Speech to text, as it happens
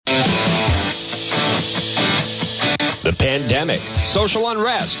pandemic, social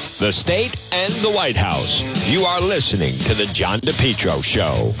unrest, the state, and the White House. You are listening to The John DePetro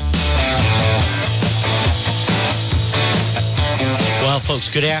Show. Well,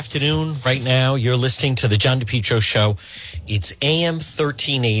 folks, good afternoon. Right now, you're listening to The John DePetro Show. It's AM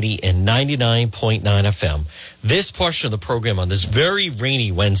 1380 and 99.9 FM. This portion of the program on this very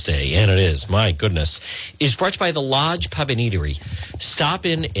rainy Wednesday, and it is, my goodness, is brought to you by the Lodge Pub and Eatery. Stop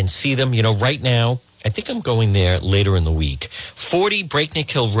in and see them. You know, right now, I think I'm going there later in the week. 40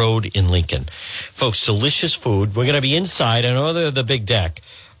 Breakneck Hill Road in Lincoln. Folks, delicious food. We're going to be inside. I know they're the big deck,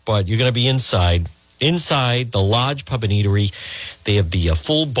 but you're going to be inside. Inside the Lodge Pub and Eatery. They have the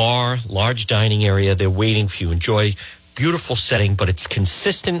full bar, large dining area. They're waiting for you. Enjoy. Beautiful setting, but it's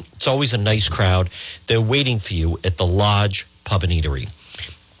consistent. It's always a nice crowd. They're waiting for you at the Lodge Pub and Eatery.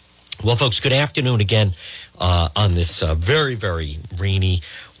 Well, folks, good afternoon again on this very, very rainy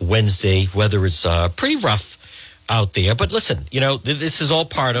Wednesday. Weather is pretty rough out there. But listen, you know, this is all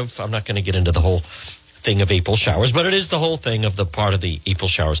part of, I'm not going to get into the whole thing of April showers, but it is the whole thing of the part of the April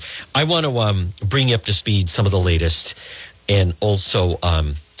showers. I want to bring you up to speed some of the latest, and also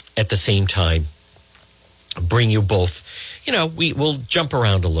at the same time bring you both. You know, we'll jump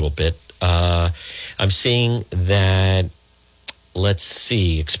around a little bit. I'm seeing that, let's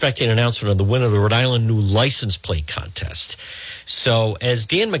see, expecting an announcement of the winner of the Rhode Island new license plate contest. So as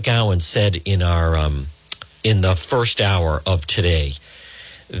Dan McGowan said in our in the first hour of today,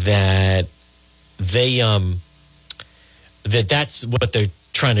 that they that's what they're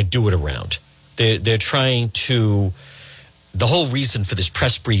trying to do it around. They're trying to, the whole reason for this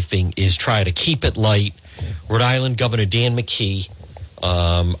press briefing is try to keep it light. Rhode Island Governor Dan McKee,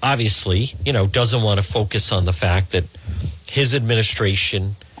 obviously, you know, doesn't want to focus on the fact that his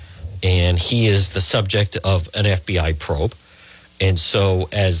administration, and he is the subject of an FBI probe. And so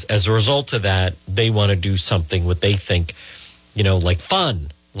as a result of that, they want to do something what they think, you know, like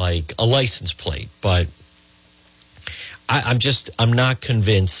fun, like a license plate. But I'm not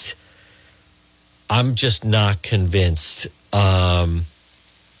convinced. I'm just not convinced how.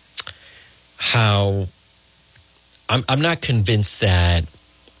 I'm not convinced that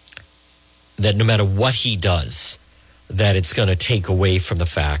no matter what he does, that it's going to take away from the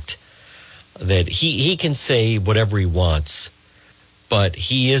fact that he can say whatever he wants, but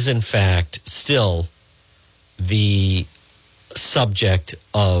he is in fact still the subject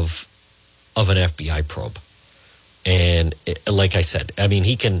of an FBI probe. And like I said, I mean,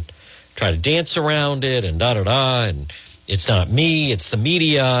 he can try to dance around it and da-da-da, and it's not me, it's the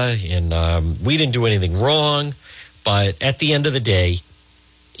media, and we didn't do anything wrong. But at the end of the day,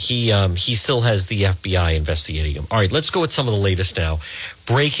 he still has the FBI investigating him. All right, let's go with some of the latest now.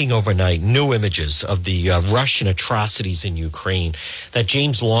 Breaking overnight, new images of the Russian atrocities in Ukraine. That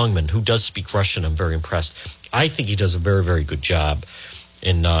James Longman, who does speak Russian, I'm very impressed. I think he does a very, very good job.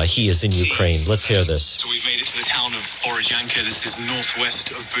 And he is in Ukraine. Let's hear this. So we've made it to the town of Borodyanka. This is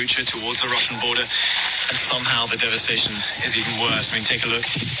northwest of Bucha, towards the Russian border. And somehow the devastation is even worse. I mean, take a look.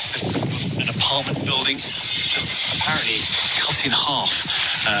 This was an apartment building, just apparently cut in half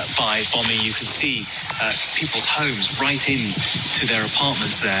by bombing. You can see people's homes right in to their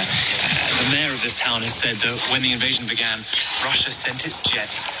apartments there. The mayor of this town has said that when the invasion began, Russia sent its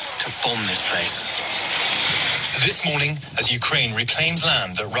jets to bomb this place. This morning, as Ukraine reclaims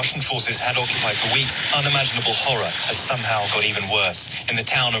land that Russian forces had occupied for weeks, unimaginable horror has somehow got even worse. In the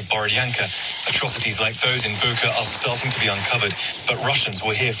town of Borodyanka, atrocities like those in Bucha are starting to be uncovered, but Russians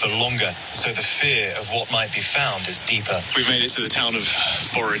were here for longer, so the fear of what might be found is deeper. We've made it to the town of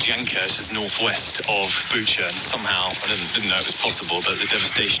Borodyanka, which is northwest of Bucha, and somehow, I didn't know it was possible, but the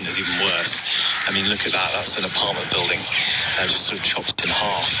devastation is even worse. I mean, look at that, that's an apartment building, just sort of chopped in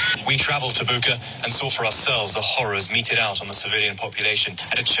half. We travelled to Bucha and saw for ourselves the horrors meted out on the civilian population.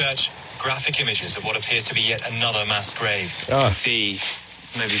 At a church, graphic images of what appears to be yet another mass grave. You can see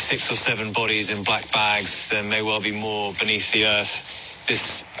maybe 6 or 7 bodies in black bags. There may well be more beneath the earth.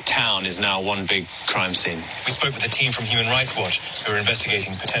 This town is now one big crime scene. We spoke with a team from Human Rights Watch who are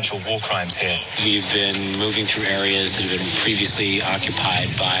investigating potential war crimes here. We've been moving through areas that have been previously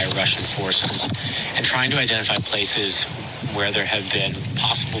occupied by Russian forces and trying to identify places where there have been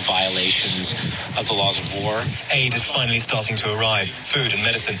possible violations of the laws of war. Aid is finally starting to arrive, food and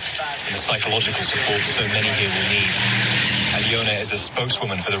medicine, and the psychological support so many here will need. Alyona is a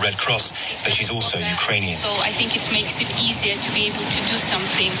spokeswoman for the Red Cross, but she's also Ukrainian. So I think it makes it easier to be able to do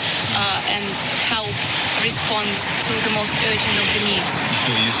something and help respond to the most urgent of the needs.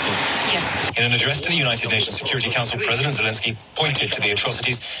 Feel useful. Yes. In an address to the United Nations Security Council, President Zelensky pointed to the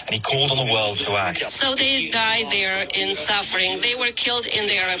atrocities and he called on the world to act. So they died there in suffering. They were killed in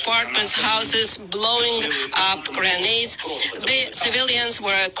their apartments, houses, blowing up grenades. The civilians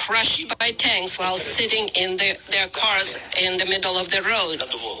were crushed by tanks while sitting in their cars in the middle of the road,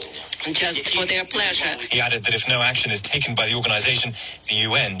 just for their pleasure. He added that if no action is taken by the organization, the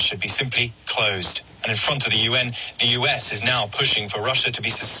UN should be simply closed. And in front of the UN, the US is now pushing for Russia to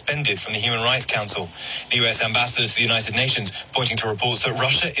be suspended from the Human Rights Council. The US ambassador to the United Nations pointing to reports that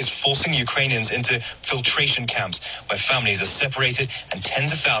Russia is forcing Ukrainians into filtration camps where families are separated and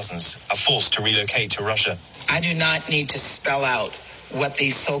tens of thousands are forced to relocate to Russia. I do not need to spell out what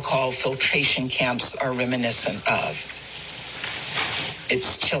these so-called filtration camps are reminiscent of.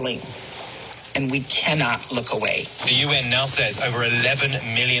 It's chilling, and we cannot look away. The UN now says over 11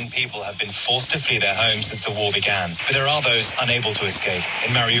 million people have been forced to flee their homes since the war began. But there are those unable to escape.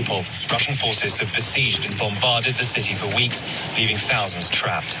 In Mariupol, Russian forces have besieged and bombarded the city for weeks, leaving thousands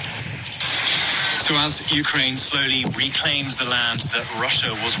trapped. So as Ukraine slowly reclaims the land that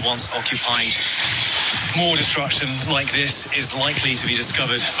Russia was once occupying, more destruction like this is likely to be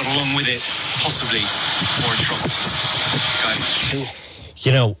discovered, but along with it, possibly more atrocities. Guys.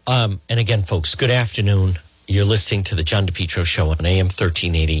 You know, and again, folks, good afternoon. You're listening to the John DePietro Show on AM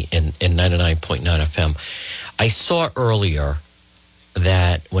 1380 and 99.9 FM. I saw earlier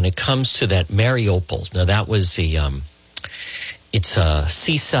that when it comes to that Mariupol, now that was it's a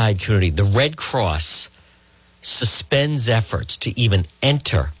seaside community. The Red Cross suspends efforts to even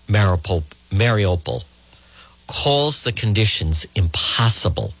enter Mariupol, calls the conditions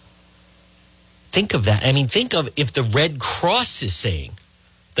impossible. Think of that. I mean, think of if the Red Cross is saying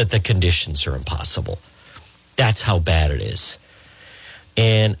that the conditions are impossible. That's how bad it is.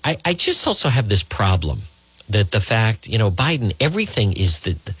 And I just also have this problem that the fact, you know, Biden, everything is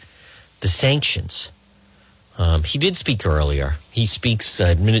the sanctions. He did speak earlier. He speaks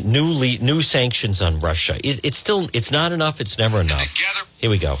new sanctions on Russia. It's not enough. It's never enough. Here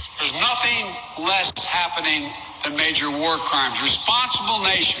we go. There's nothing less happening than major war crimes. Responsible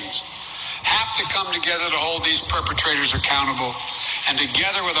nations have to come together to hold these perpetrators accountable. And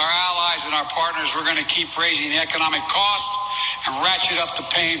together with our allies and our partners, we're going to keep raising the economic cost and ratchet up the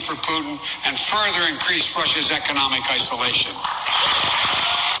pain for Putin and further increase Russia's economic isolation.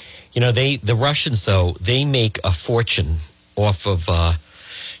 You know, the Russians, though, they make a fortune off of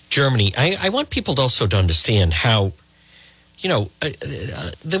Germany. I want people to also to understand how, you know,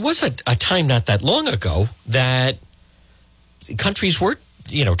 there was a time not that long ago that countries were,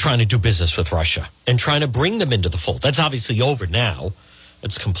 you know, trying to do business with Russia and trying to bring them into the fold. That's obviously over now.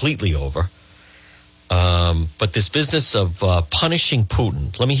 It's completely over. But this business of punishing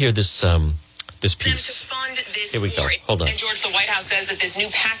Putin, let me hear this piece. Here we go. Hold on. And George, the White House says that this new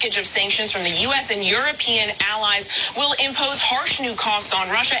package of sanctions from the U.S. and European allies will impose harsh new costs on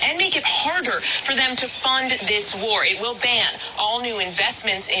Russia and make it harder for them to fund this war. It will ban all new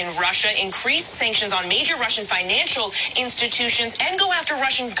investments in Russia, increase sanctions on major Russian financial institutions, and go after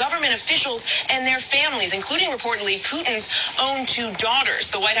Russian government officials and their families, including reportedly Putin's own two daughters.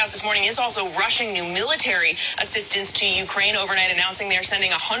 The White House this morning is also rushing new military assistance to Ukraine, overnight announcing they're sending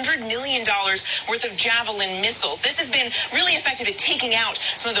 $100 million worth of Javelin missiles. This has been really effective at taking out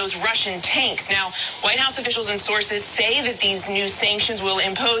some of those Russian tanks. Now, White House officials and sources say that these new sanctions will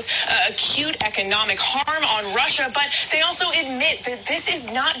impose acute economic harm on Russia, but they also admit that this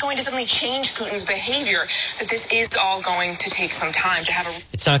is not going to suddenly change Putin's behavior, that this is all going to take some time to have a...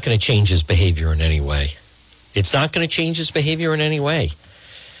 It's not going to change his behavior in any way. It's not going to change his behavior in any way.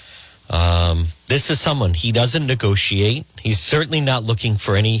 This is someone, he doesn't negotiate. He's certainly not looking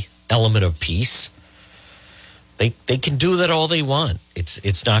for any element of peace. They can do that all they want.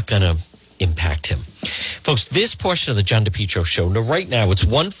 It's not going to impact him. Folks, this portion of the John DePietro Show, now right now it's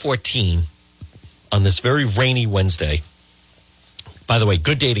 1:14 on this very rainy Wednesday. By the way,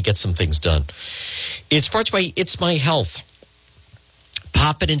 good day to get some things done. It's brought to you by It's My Health.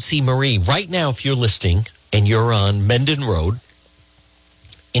 Pop in and see Marie. Right now, if you're listening and you're on Mendon Road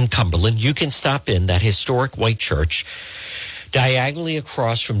in Cumberland, you can stop in that historic white church diagonally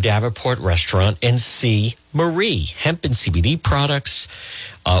across from Davenport Restaurant and see Marie. Hemp and CBD products,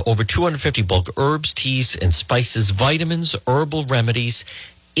 over 250 bulk herbs, teas, and spices, vitamins, herbal remedies.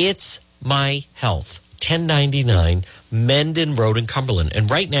 It's My Health, 1099 Mendon Road in Cumberland.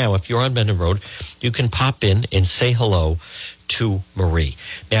 And right now, if you're on Mendon Road, you can pop in and say hello to Marie.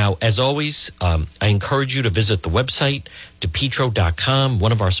 Now, as always, I encourage you to visit the website, DePietro.com,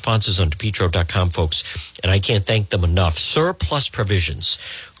 one of our sponsors on DePietro.com, folks, and I can't thank them enough. Surplus Provisions,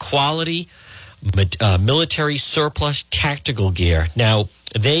 quality military surplus tactical gear. Now,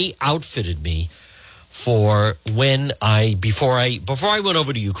 they outfitted me for when before I went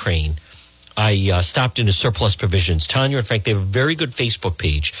over to Ukraine. I stopped into Surplus Provisions. Tanya, in fact, they have a very good Facebook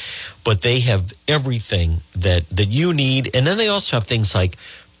page, but they have everything that you need. And then they also have things like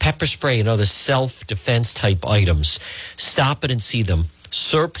pepper spray and other self-defense type items. Stop it and see them.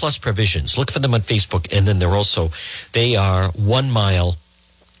 Surplus Provisions. Look for them on Facebook. And then they are 1 mile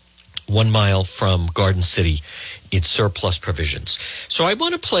from Garden City. It's Surplus Provisions. So I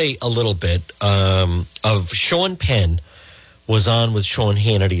want to play a little bit of Sean Penn was on with Sean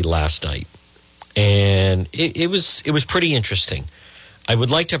Hannity last night. And it was pretty interesting. I would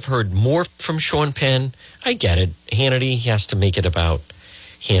like to have heard more from Sean Penn. I get it. Hannity, he has to make it about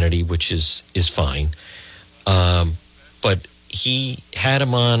Hannity, which is fine. But he had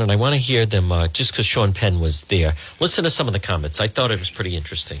him on, and I want to hear them just because Sean Penn was there. Listen to some of the comments. I thought it was pretty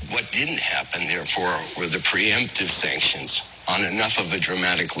interesting. What didn't happen, therefore, were the preemptive sanctions on enough of a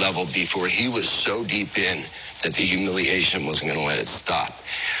dramatic level before he was so deep in that the humiliation wasn't going to let it stop.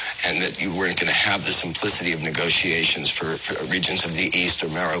 And that you weren't going to have the simplicity of negotiations for regions of the East or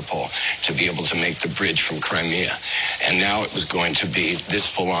Mariupol to be able to make the bridge from Crimea. And now it was going to be this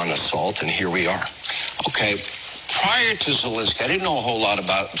full-on assault, and here we are. Okay. Prior to Zelensky, I didn't know a whole lot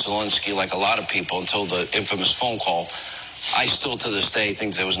about Zelensky like a lot of people until the infamous phone call. I still, to this day,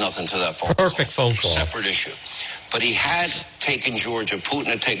 think there was nothing to that phone call. Perfect phone call. Separate issue. But he had taken Georgia. Putin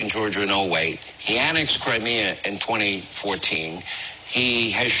had taken Georgia in 2008. He annexed Crimea in 2014.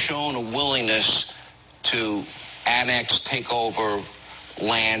 He has shown a willingness to annex, take over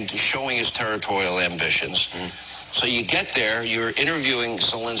land, showing his territorial ambitions. So you get there, you're interviewing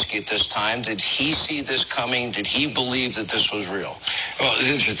Zelensky at this time. Did he see this coming? Did he believe that this was real? Well, it's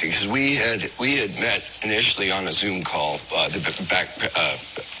interesting because we had met initially on a Zoom call. Did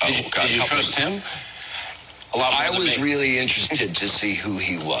you trust him? I was really interested to see who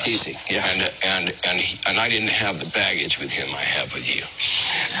he was. Easy, yeah. And I didn't have the baggage with him I have with you.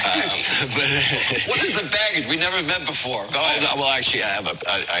 But what is the baggage? We never met before. Go ahead. Well, actually, I have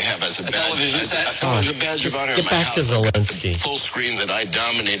as a badge. Television set? As a badge of honor in my house. Full screen that I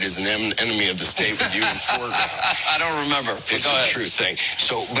dominate as an enemy of the state with you in foreground. I don't remember. It's a true thing.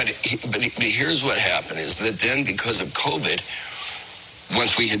 So, but here's what happened is that then because of COVID,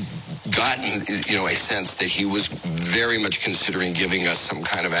 once we had gotten, a sense that he was very much considering giving us some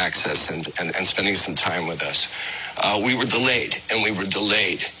kind of access and spending some time with us, we were delayed.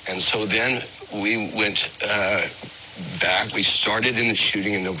 And so then we went back. We started in the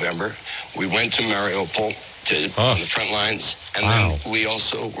shooting in November. We went to Mariupol on the front lines. And then we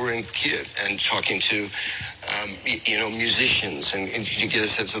also were in Kiev and talking to, musicians and you get a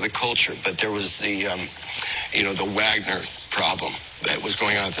sense of the culture. But there was the Wagner problem that was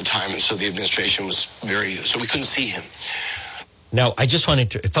going on at the time, and so the administration was so we couldn't see him. Now, I just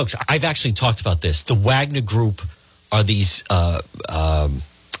wanted to, folks, I've actually talked about this. The Wagner Group are these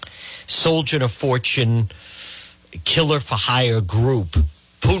soldier of fortune, killer for hire group.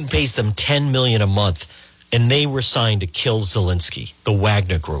 Putin pays them $10 million a month, and they were signed to kill Zelensky, the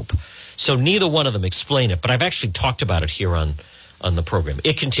Wagner Group. So neither one of them explain it, but I've actually talked about it here on the program.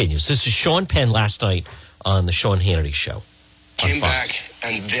 It continues. This is Sean Penn last night on the Sean Hannity Show. Came back,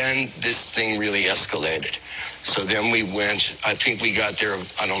 and then this thing really escalated. So then we went, I think we got there,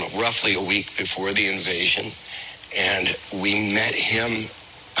 I don't know, roughly a week before the invasion, and we met him.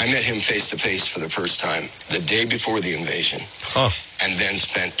 I met him face-to-face for the first time the day before the invasion, and then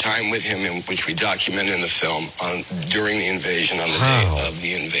spent time with him, which we document in the film, during the invasion, on the day of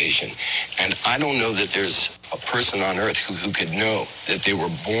the invasion. And I don't know that there's a person on earth who could know that they were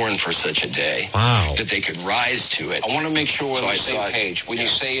born for such a day, that they could rise to it. I want to make sure we're on the same page. When you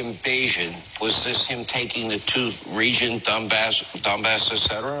say invasion, was this him taking the two regions, Donbass,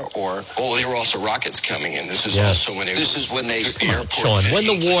 etc., or? Oh, there were also rockets coming in. This is also when this is when they Sean, when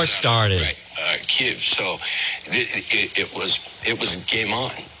the war started. Right, Kiev. So it was game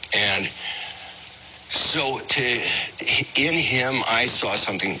on, and so in him, I saw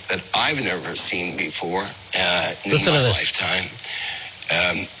something that I've never seen before in my lifetime.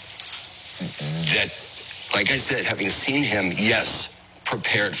 That, like I said, having seen him, yes,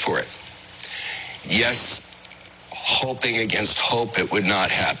 prepared for it. Yes, hoping against hope it would not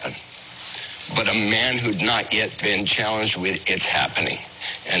happen. But a man who'd not yet been challenged with it's happening.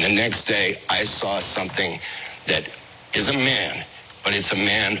 And the next day, I saw something that is a man, but it's a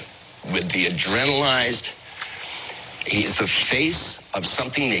man with the adrenalized. He's the face of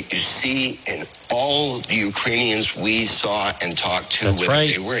something that you see in all the Ukrainians we saw and talked to. That's right.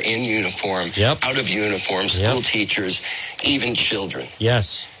 They were in uniform, out of uniform, school teachers, even children.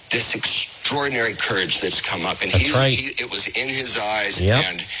 Yes. This extraordinary courage that's come up. And That's right. it was in his eyes. Yep.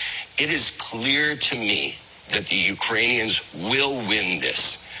 And it is clear to me that the Ukrainians will win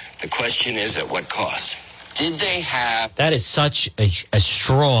this. The question is, at what cost? Did they have... That is such a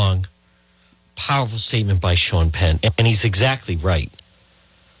strong, powerful statement by Sean Penn. And he's exactly right.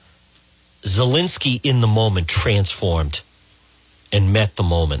 Zelensky in the moment transformed and met the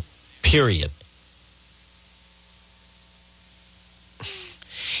moment. Period.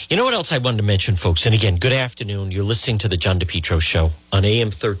 You know what else I wanted to mention, folks? And again, good afternoon. You're listening to the John DePietro Show on AM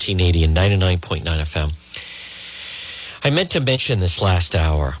 1380 and 99.9 FM. I meant to mention this last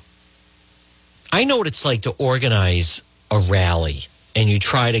hour. I know what it's like to organize a rally and you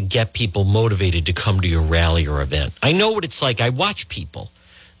try to get people motivated to come to your rally or event. I know what it's like. I watch people.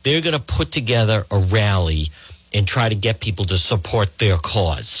 They're going to put together a rally and try to get people to support their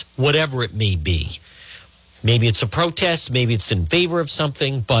cause, whatever it may be. Maybe it's a protest, maybe it's in favor of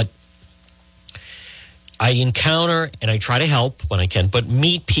something, but I encounter, and I try to help when I can, but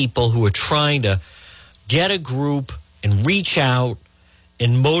meet people who are trying to get a group and reach out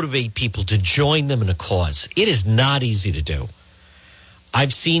and motivate people to join them in a cause. It is not easy to do.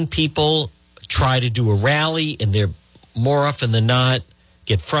 I've seen people try to do a rally, and they're more often than not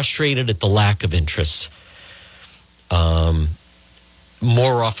get frustrated at the lack of interest.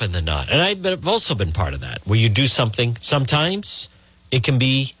 More often than not. And I've also been part of that, where you do something. Sometimes it can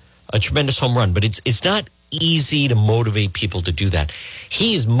be a tremendous home run, but it's not easy to motivate people to do that.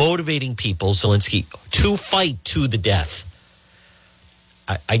 He is motivating people, Zelensky, to fight to the death.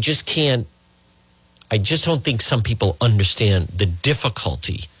 I just can't, I just don't think some people understand the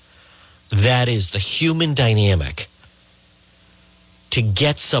difficulty that is the human dynamic to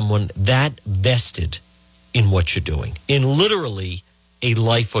get someone that vested in what you're doing, in literally a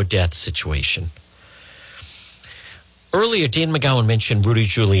life or death situation. Earlier, Dan McGowan mentioned Rudy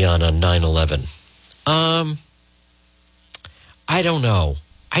Giuliani on 9/11. I don't know.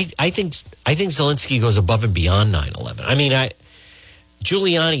 I think Zelensky goes above and beyond 9/11. I mean,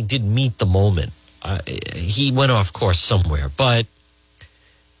 Giuliani did meet the moment. He went off course somewhere, but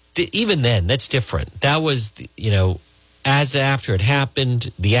even then, that's different. That was, as after it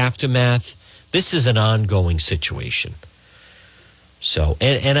happened, the aftermath. This is an ongoing situation. So,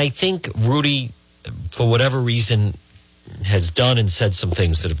 and I think Rudy, for whatever reason, has done and said some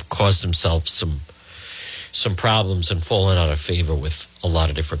things that have caused himself some problems and fallen out of favor with a lot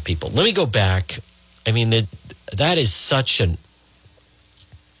of different people. Let me go back. I mean, that is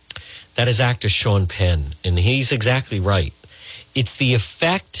actor Sean Penn, and he's exactly right. It's the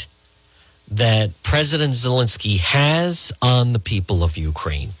effect that President Zelensky has on the people of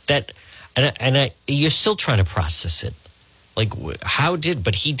Ukraine. You're still trying to process it. Like,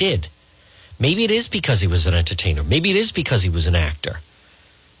 but he did. Maybe it is because he was an entertainer. Maybe it is because he was an actor.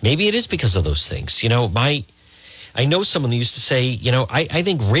 Maybe it is because of those things. I know someone that used to say, I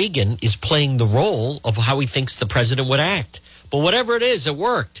think Reagan is playing the role of how he thinks the president would act. But whatever it is, it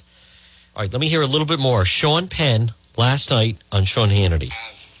worked. All right, let me hear a little bit more. Sean Penn, last night on Sean Hannity.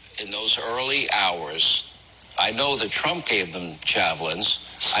 In those early hours, I know that Trump gave them javelins.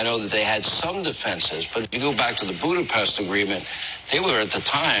 I know that they had some defenses, but if you go back to the Budapest Agreement, they were at the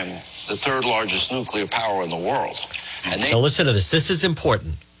time the third largest nuclear power in the world. And now listen to this. This is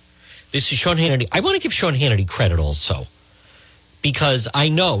important. This is Sean Hannity. I want to give Sean Hannity credit also, because I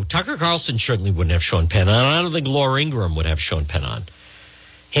know Tucker Carlson certainly wouldn't have Sean Penn on. I don't think Laura Ingraham would have Sean Penn on.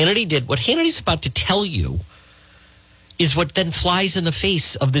 Hannity did. What Hannity's about to tell you is what then flies in the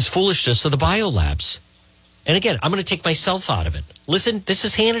face of this foolishness of the biolabs. And again, I'm going to take myself out of it. Listen, this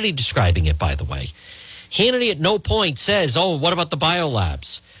is Hannity describing it, by the way. Hannity at no point says, oh, what about the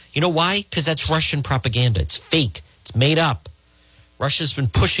biolabs? You know why? Because that's Russian propaganda. It's fake. It's made up. Russia's been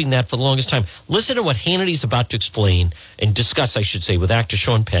pushing that for the longest time. Listen to what Hannity's about to explain and discuss, I should say, with actor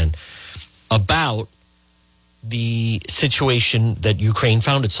Sean Penn about the situation that Ukraine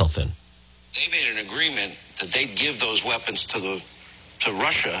found itself in. They made an agreement that they'd give those weapons to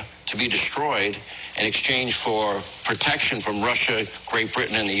Russia to be destroyed in exchange for protection from Russia, Great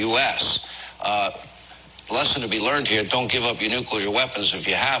Britain, and the U.S. Lesson to be learned here, don't give up your nuclear weapons if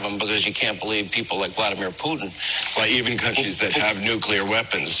you have them, because you can't believe people like Vladimir Putin. Well, even countries that have nuclear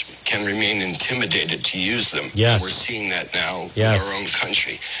weapons can remain intimidated to use them. Yes. We're seeing that now with our own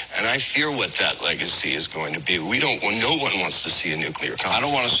country. And I fear what that legacy is going to be. No one wants to see a nuclear conflict. I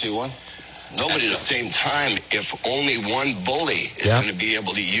don't want to see one. Nobody. At the same time, if only one bully is going to be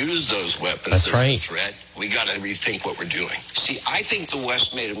able to use those weapons as a threat, we got to rethink what we're doing. See, I think the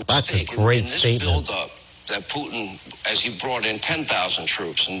West made a mistake. That's a great in this statement. build-up that Putin, as he brought in 10,000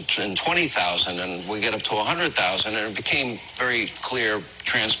 troops and 20,000, and we get up to 100,000, and it became very clear,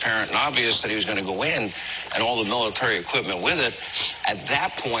 transparent, and obvious that he was going to go in and all the military equipment with it. At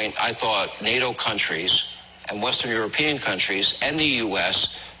that point, I thought NATO countries and Western European countries and the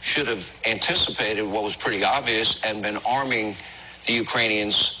U.S. should have anticipated what was pretty obvious and been arming the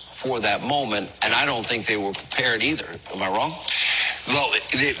Ukrainians for that moment, and I don't think they were prepared either. Am I wrong? Well,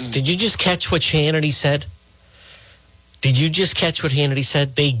 did you just catch what Hannity said? Did you just catch what Hannity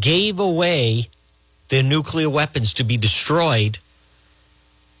said? They gave away their nuclear weapons to be destroyed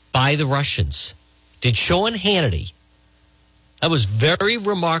by the Russians. Did Sean Hannity? That was very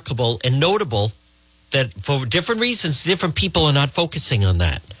remarkable and notable that for different reasons, different people are not focusing on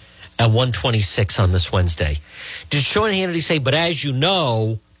that at 1:26 on this Wednesday. Did Sean Hannity say, but as you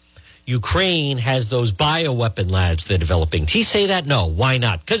know, Ukraine has those bioweapon labs they're developing? Did he say that? No. Why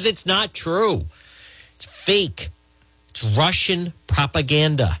not? Because it's not true. It's fake. It's Russian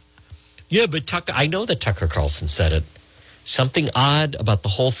propaganda. Yeah, but Tucker, I know that Tucker Carlson said it. Something odd about the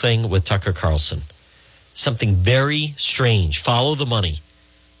whole thing with Tucker Carlson. Something very strange. Follow the money.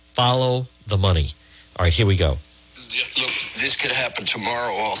 Follow the money. All right, here we go. Look, this could happen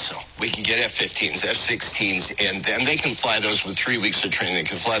tomorrow also. We can get F-15s, F-16s, and then they can fly those with 3 weeks of training. They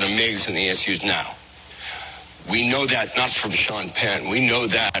can fly the MiGs and the ASUs now. We know that not from Sean Penn. We know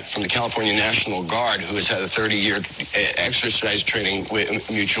that from the California National Guard, who has had a 30-year exercise training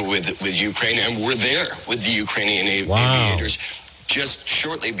mutual with Ukraine, and we're there with the Ukrainian aviators just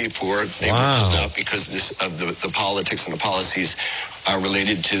shortly before they were pulled out because of the politics and the policies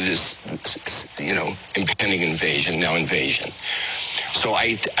related to this, impending invasion. So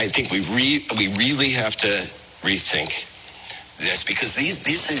I think we really have to rethink this, because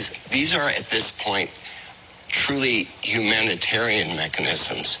these are at this point truly humanitarian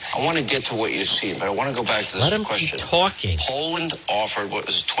mechanisms. I want to get to what you see, but I want to go back to this question. Keep talking. Poland offered,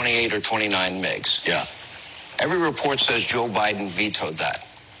 28 or 29 MiGs? Yeah. Every report says Joe Biden vetoed that.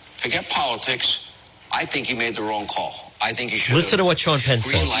 Forget politics. I think he made the wrong call. I think he should. Listen to what Sean Penn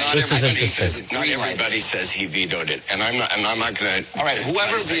says. This is interesting. Not everybody says he vetoed it, and I'm not going to. All right,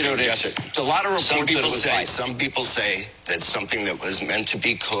 whoever vetoed it. A lot of reports some people say that something that was meant to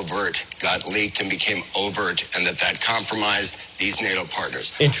be covert got leaked and became overt, and that compromised these NATO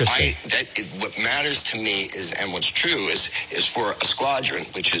partners. Interesting. What matters to me is, and what's true is for a squadron,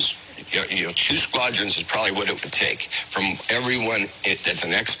 which is. 2 squadrons is probably what it would take from everyone that's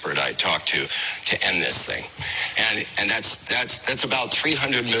an expert I talk to end this thing, and that's about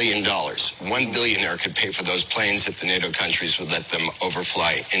 $300 million. $1 billionaire could pay for those planes if the NATO countries would let them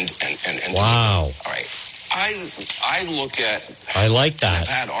overfly and wow. All right. I look at. I like that. I've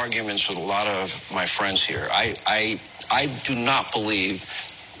had arguments with a lot of my friends here. I do not believe.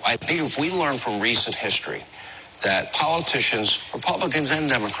 I think if we learn from recent history that politicians, Republicans and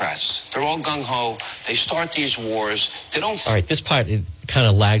Democrats, they're all gung-ho. They start these wars. They don't... All right, this part it kind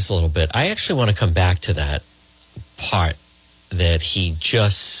of lags a little bit. I actually want to come back to that part that he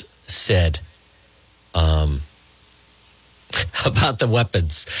just said about the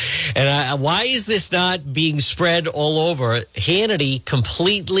weapons. And why is this not being spread all over? Hannity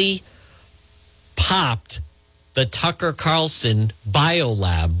completely popped the Tucker Carlson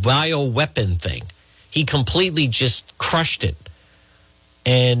bioweapon thing. He completely just crushed it.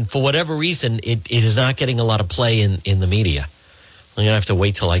 And for whatever reason, it is not getting a lot of play in the media. I'm going to have to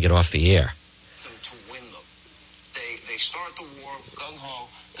wait till I get off the air. To win them. They start the war, gung-ho,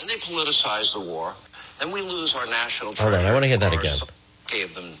 then they politicize the war. Then we lose our national treasure. Hold on, I want to hear that again.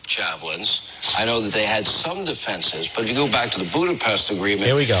 Gave them javelins. I know that they had some defenses, but if you go back to the Budapest Agreement,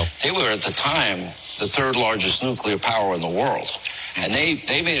 here we go. They were at the time the 3rd largest nuclear power in the world. And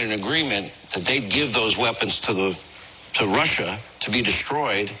they made an agreement that they'd give those weapons to Russia to be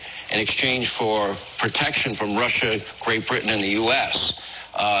destroyed in exchange for protection from Russia, Great Britain, and the U.S.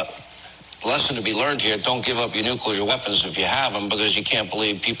 Lesson to be learned here, don't give up your nuclear weapons if you have them, because you can't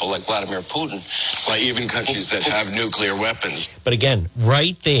believe people like Vladimir Putin. Like even countries that have nuclear weapons. But again,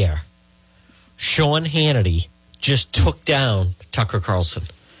 right there, Sean Hannity just took down Tucker Carlson.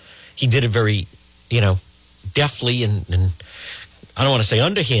 He did it very, deftly and I don't want to say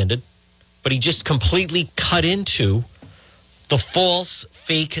underhanded, but he just completely cut into the false,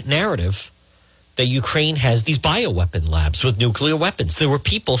 fake narrative that Ukraine has these bioweapon labs with nuclear weapons. There were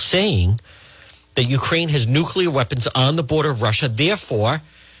people saying that Ukraine has nuclear weapons on the border of Russia. Therefore,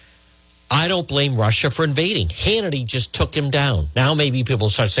 I don't blame Russia for invading. Hannity just took him down. Now maybe people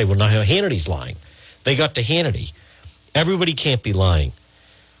start to say, well, now Hannity's lying. They got to Hannity. Everybody can't be lying.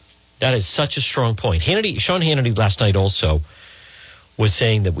 That is such a strong point. Sean Hannity last night also was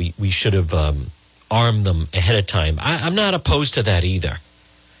saying that we should have arm them ahead of time. I'm not opposed to that either.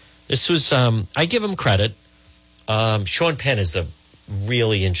 This was, I give him credit. Sean Penn is a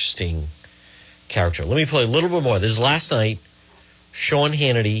really interesting character. Let me play a little bit more. This is last night. Sean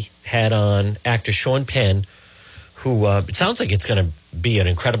Hannity had on actor Sean Penn, who it sounds like it's going to be an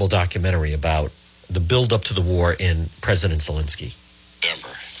incredible documentary about the build-up to the war in President Zelensky.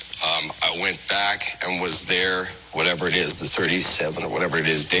 I went back and was there, whatever it is, the 37 or whatever it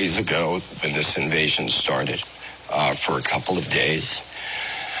is, days ago when this invasion started for a couple of days.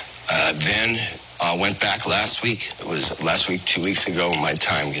 Then went back last week. It was last week, 2 weeks ago. My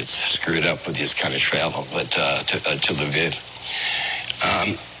time gets screwed up with this kind of travel, but to Lviv.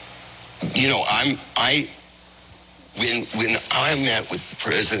 When I met with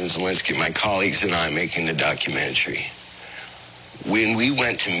President Zelensky, my colleagues and I making the documentary, when we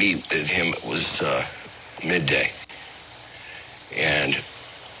went to meet with him, it was midday. And,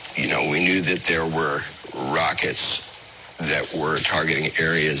 we knew that there were rockets that were targeting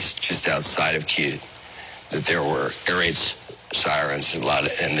areas just outside of Kyiv, that there were air raid sirens, and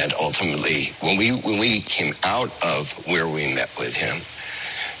that ultimately, when we came out of where we met with him,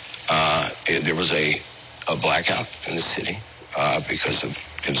 there was a blackout in the city because of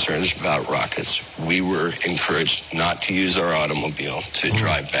concerns about rockets. We were encouraged not to use our automobile to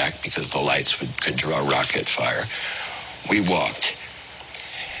drive back because the lights could draw rocket fire. We walked.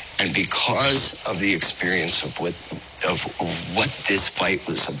 And because of the experience of what this fight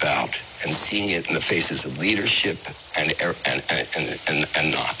was about, and seeing it in the faces of leadership and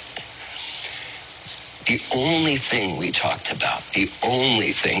not, the only thing we talked about, the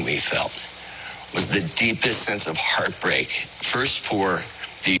only thing we felt, was the deepest sense of heartbreak, first for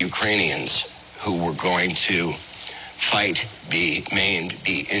the Ukrainians who were going to fight, be maimed,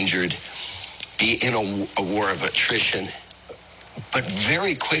 be injured, be in a war of attrition. But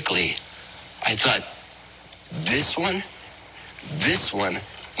very quickly, I thought, this one,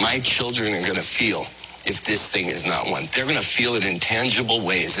 my children are going to feel if this thing is not won. They're going to feel it in tangible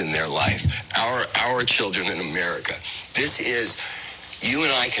ways in their life. Our children in America. This is... You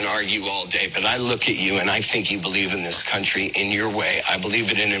and I can argue all day, but I look at you and I think you believe in this country in your way. I believe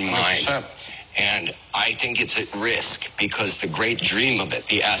it in mine. 100%. And I think it's at risk because the great dream of it,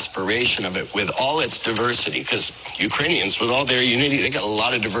 the aspiration of it, with all its diversity, because Ukrainians, with all their unity, they got a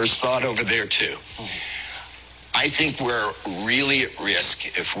lot of diverse thought over there too. I think we're really at risk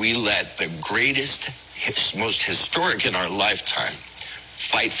if we let the greatest, most historic in our lifetime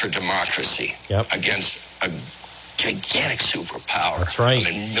fight for democracy against a gigantic superpower. That's right.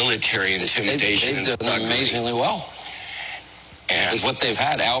 Of military intimidation. They've done amazingly well. And with what they've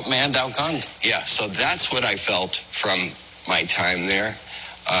had, outmanned, outgunned. Yeah, so that's what I felt from my time there.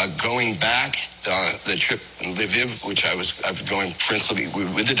 Going back, the trip in Lviv, which I was going principally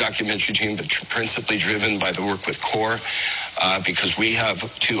with the documentary team, but principally driven by the work with CORE, because we have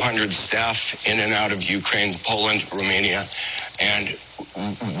 200 staff in and out of Ukraine, Poland, Romania, and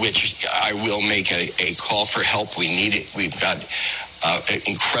which I will make a call for help. We need it. We've got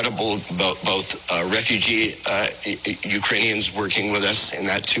incredible both refugee Ukrainians working with us in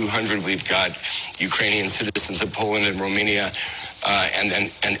that 200. We've got Ukrainian citizens of Poland and Romania,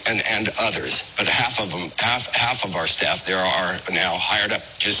 and others. But half of our staff there are now hired up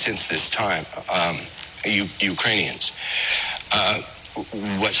just since this time. Ukrainians.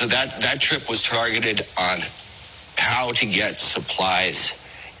 So that trip was targeted on how to get supplies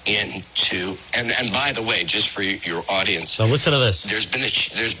into, and by the way, just for your audience, now listen to this.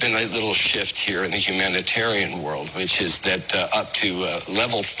 There's been a little shift here in the humanitarian world, which is that up to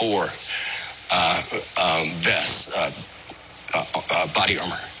level 4 vests, body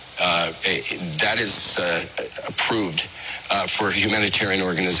armor, that is approved for humanitarian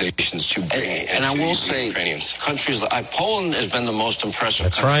organizations to bring. And I will say, Ukrainians. countries like Poland has been the most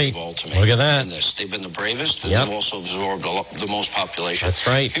impressive country of all to me. Look at that. In this. They've been the bravest, and they've also absorbed the most population. That's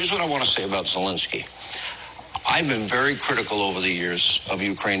right. Here's what I want to say about Zelensky. I've been very critical over the years of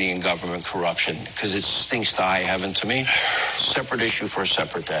Ukrainian government corruption because it stinks to high heaven to me. Separate issue for a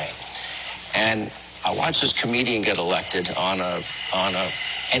separate day. And I watched this comedian get elected on a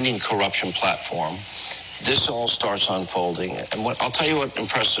ending corruption platform. This all starts unfolding. And I'll tell you what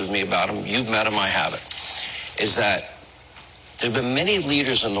impresses me about him. You've met him, I haven't. Is that there have been many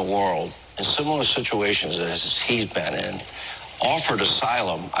leaders in the world in similar situations as he's been in, offered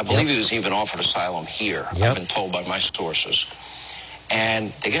asylum. I believe he was even offered asylum here. I've been told by my sources.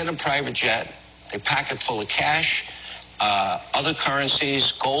 And they get in a private jet. They pack it full of cash, other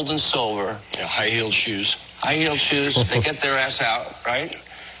currencies, gold and silver. High-heeled shoes. High-heeled shoes. They get their ass out, right?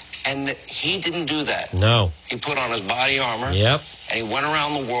 And he didn't do that. No. He put on his body armor. Yep. And he went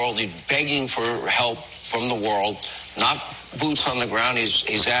around the world. He's begging for help from the world, not boots on the ground.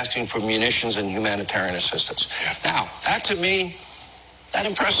 He's asking for munitions and humanitarian assistance. Now, that to me, that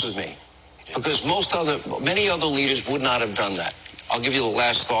impresses me, because many other leaders would not have done that. I'll give you the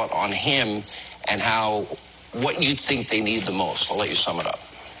last thought on him and what you think they need the most. I'll let you sum it up.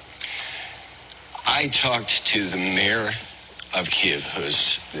 I talked to the mayor of Kiev,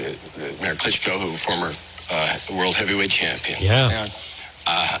 who's Mayor Klitschko, who former world heavyweight champion. Yeah.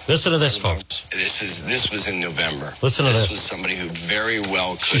 Listen to this, folks. This was in November. Listen to this. This was somebody who very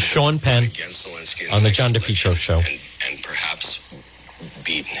well could have Sean Penn against Zelensky on the John DePetro show, and perhaps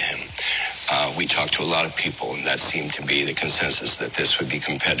beaten him. We talked to a lot of people, and that seemed to be the consensus that this would be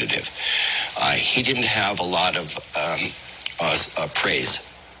competitive. He didn't have a lot of praise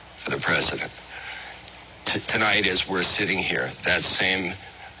for the president. Tonight, as we're sitting here, that same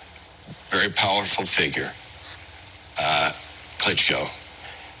very powerful figure, Klitschko,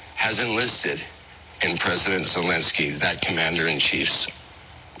 has enlisted in President Zelensky, that commander-in-chief's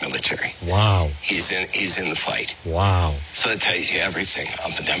military. Wow. He's in the fight. Wow. So that tells you everything. I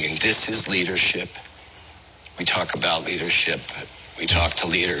mean, this is leadership. We talk about leadership. We talk to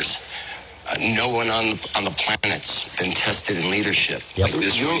leaders. No one on the planet's been tested in leadership like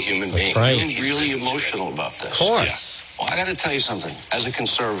this human being. Right. You're really emotional about this. Of course. Yeah. Well, I got to tell you something. As a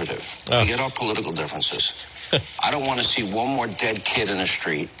conservative, forget our political differences. I don't want to see one more dead kid in the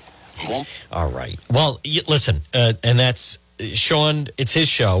street. All right. Well, listen, and that's Sean. It's his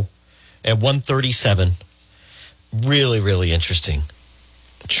show at 1:37. Really, really interesting.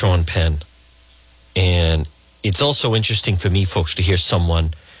 Sean Penn. And it's also interesting for me, folks, to hear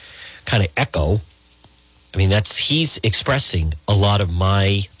someone kind of echo. I mean, he's expressing a lot of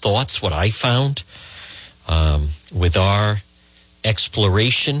my thoughts, what I found with our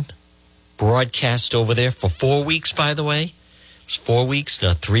exploration broadcast over there for 4 weeks, by the way. It was 4 weeks,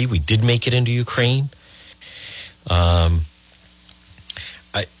 not 3. We did make it into Ukraine.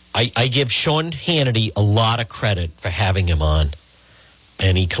 I give Sean Hannity a lot of credit for having him on.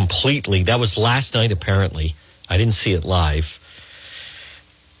 And he completely, that was last night apparently. I didn't see it live.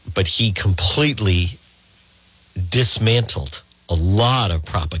 But he completely dismantled a lot of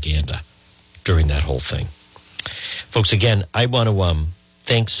propaganda during that whole thing. Folks, again, I want to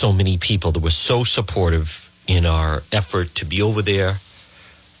thank so many people that were so supportive in our effort to be over there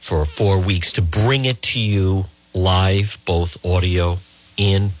for 4 weeks, to bring it to you live, both audio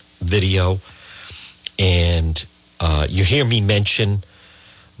and video. And you hear me mention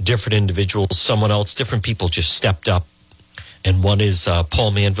different individuals, someone else, different people just stepped up. And one is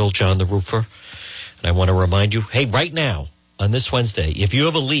Paul Manville, John the Roofer. And I want to remind you, hey, right now, on this Wednesday, if you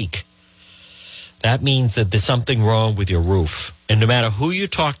have a leak, that means that there's something wrong with your roof. And no matter who you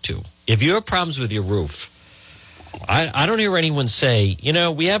talk to, if you have problems with your roof, I don't hear anyone say,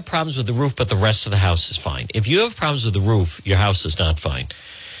 we have problems with the roof, but the rest of the house is fine. If you have problems with the roof, your house is not fine.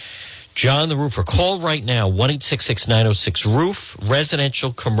 John the Roofer, call right now, 1-866-906-ROOF,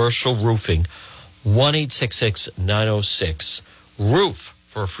 residential, commercial roofing, 1-866-906-ROOF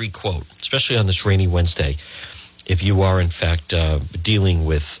for a free quote, especially on this rainy Wednesday, if you are, in fact, dealing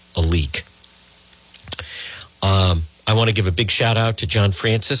with a leak. I want to give a big shout out to John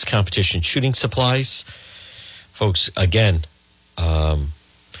Francis, Competition Shooting Supplies. Folks, again, I'm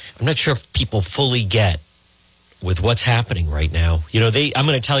not sure if people fully get with what's happening right now. I'm going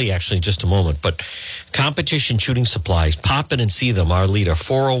to tell you actually in just a moment, but Competition Shooting Supplies, pop in and see them, our leader,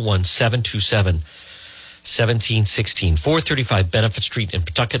 401-727-1716, 435 Benefit Street in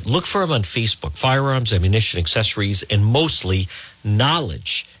Pawtucket. Look for him on Facebook, firearms, ammunition, accessories, and mostly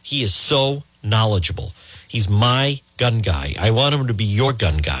knowledge. He is so knowledgeable. He's my gun guy. I want him to be your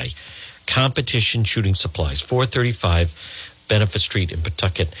gun guy. Competition Shooting Supplies, 435 Benefit Street in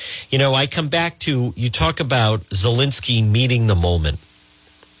Pawtucket. I come back to, you talk about Zelensky meeting the moment,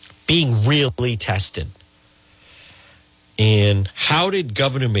 being really tested. And how did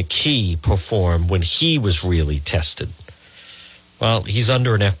Governor McKee perform when he was really tested? Well, he's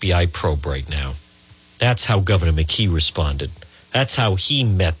under an FBI probe right now. That's how Governor McKee responded. That's how he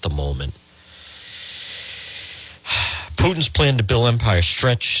met the moment. Putin's plan to build empire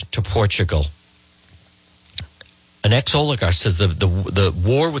stretch to Portugal. An ex-oligarch says the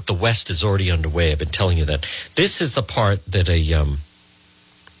war with the West is already underway. I've been telling you that. This is the part that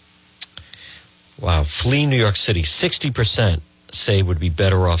flee New York City. 60% say would be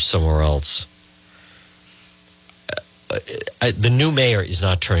better off somewhere else. The new mayor is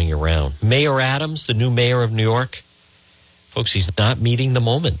not turning around. Mayor Adams, the new mayor of New York, folks, he's not meeting the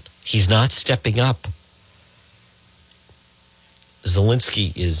moment. He's not stepping up.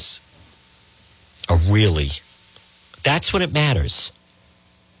 Zelensky is that's when it matters.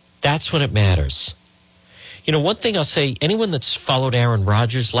 That's when it matters. You know, one thing I'll say, anyone that's followed Aaron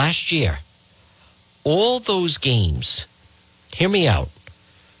Rodgers last year, all those games, hear me out,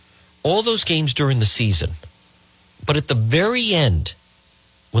 all those games during the season, but at the very end,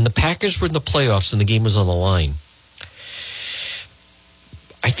 when the Packers were in the playoffs and the game was on the line,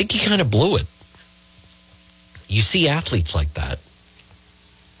 I think he kind of blew it. You see athletes like that.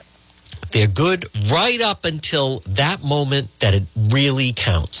 They're good right up until that moment that it really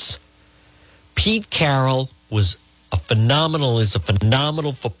counts. Pete Carroll is a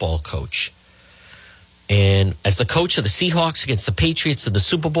phenomenal football coach. And as the coach of the Seahawks against the Patriots in the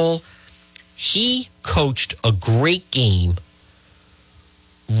Super Bowl, he coached a great game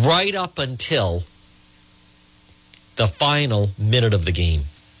right up until the final minute of the game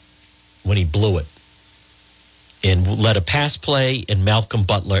when he blew it and let a pass play and Malcolm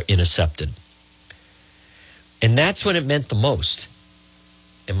Butler intercepted. And that's when it meant the most.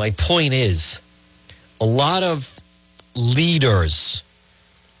 And my point is, a lot of leaders,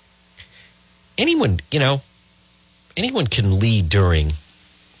 anyone can lead during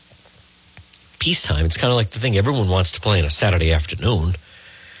peacetime. It's kind of like the thing everyone wants to play on a Saturday afternoon.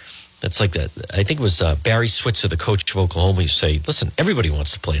 That's like that. I think it was Barry Switzer, the coach of Oklahoma, used to say, listen, everybody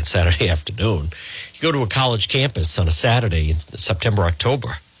wants to play on Saturday afternoon. You go to a college campus on a Saturday in September,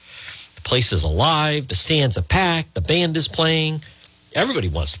 October. The place is alive. The stands are packed. The band is playing. Everybody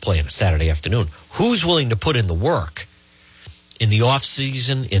wants to play on a Saturday afternoon. Who's willing to put in the work in the off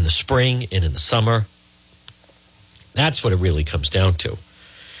season, in the spring, and in the summer? That's what it really comes down to.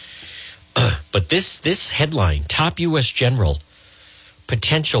 But this headline, top U.S. general,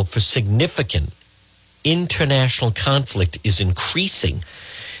 potential for significant international conflict is increasing.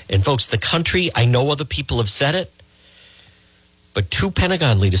 And folks, the country, I know other people have said it, but 2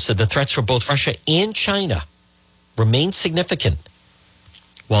 Pentagon leaders said the threats for both Russia and China remain significant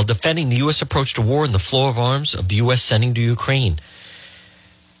while defending the U.S. approach to war and the flow of arms of the U.S. sending to Ukraine.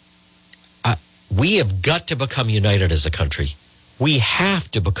 We have got to become united as a country. We have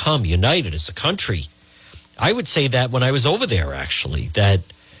to become united as a country. I would say that when I was over there, actually, that,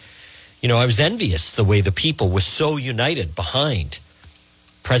 I was envious the way the people were so united behind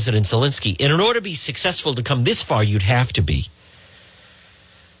President Zelensky. And in order to be successful to come this far, you'd have to be.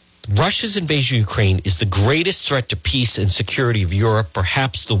 Russia's invasion of Ukraine is the greatest threat to peace and security of Europe,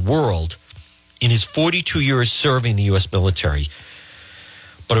 perhaps the world, in his 42 years serving the U.S. military.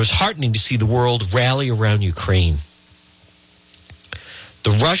 But it was heartening to see the world rally around Ukraine.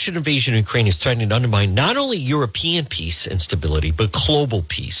 The Russian invasion of Ukraine is threatening to undermine not only European peace and stability, but global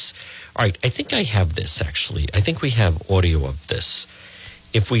peace. All right, I think I have this, actually. I think we have audio of this.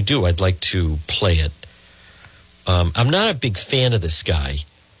 If we do, I'd like to play it. I'm not a big fan of this guy.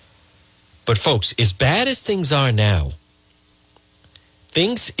 But, folks, as bad as things are now,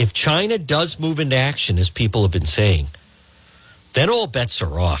 if China does move into action, as people have been saying, then all bets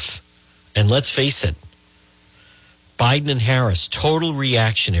are off. And let's face it, Biden and Harris, total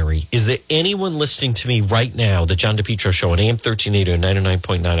reactionary. Is there anyone listening to me right now, the John DePetro Show on AM 1380 or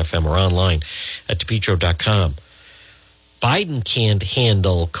 99.9 FM or online at DePetro.com? Biden couldn't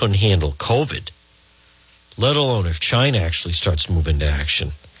handle COVID, let alone if China actually starts moving into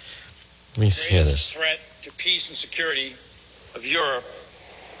action. Let me hear this. Threat to peace and security of Europe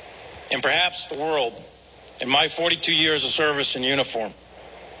and perhaps the world in my 42 years of service in uniform.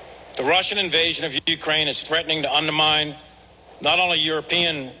 The Russian invasion of Ukraine is threatening to undermine not only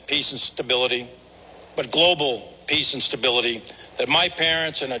European peace and stability, but global peace and stability that my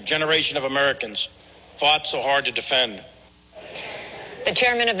parents and a generation of Americans fought so hard to defend. The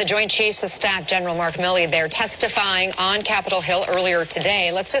chairman of the Joint Chiefs of Staff, General Mark Milley, there testifying on Capitol Hill earlier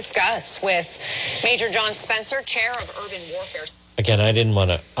today. Let's discuss with Major John Spencer, chair of Urban Warfare. Again, I don't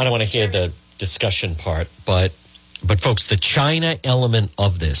want to hear the discussion part, but folks, the China element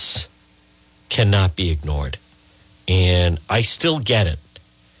of this cannot be ignored. And I still get it.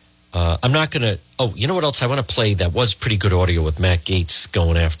 I'm not going to, you know what else I want to play that was pretty good audio with Matt Gaetz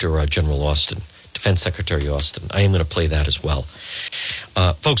going after General Austin. Defense Secretary Austin. I am going to play that as well.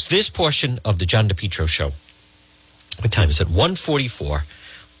 Folks, this portion of the John DePetro Show, what time is it? 1:44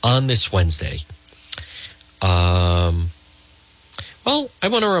 on this Wednesday. Well, I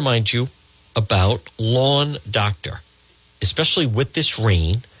want to remind you about Lawn Doctor. Especially with this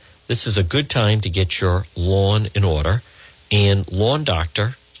rain, this is a good time to get your lawn in order. And Lawn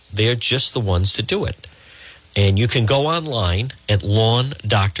Doctor, they're just the ones to do it. And you can go online at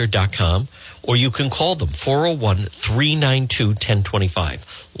lawndoctor.com, or you can call them, 401-392-1025.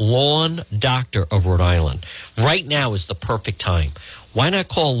 Lawn Doctor of Rhode Island. Right now is the perfect time. Why not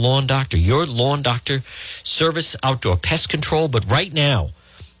call Lawn Doctor? Your Lawn Doctor service outdoor pest control, but right now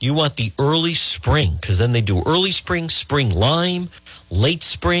you want the early spring, because then they do early spring, spring lime, late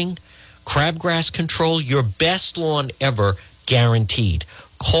spring, crabgrass control, your best lawn ever guaranteed.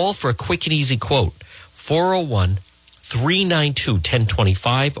 Call for a quick and easy quote,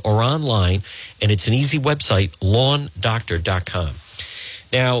 401-392-1025, or online, and it's an easy website, lawndoctor.com.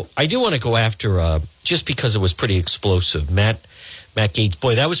 Now, I do want to go after, just because it was pretty explosive, Matt Gaetz.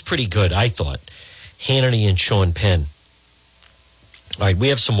 Boy, that was pretty good, I thought. Hannity and Sean Penn. All right, we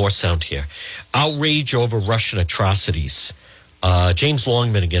have some more sound here. Outrage over Russian atrocities. James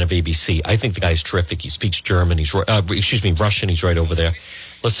Longman again of ABC. I think the guy's terrific. He speaks German. Russian. He's right over there.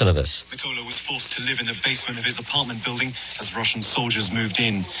 Listen to this. Mykola was forced to live in the basement of his apartment building as Russian soldiers moved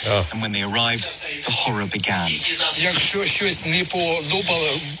in. And when they arrived, the horror began.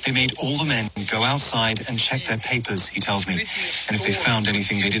 They made all the men go outside and check their papers, he tells me. And if they found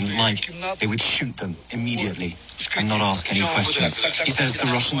anything they didn't like, they would shoot them immediately and not ask any questions. He says the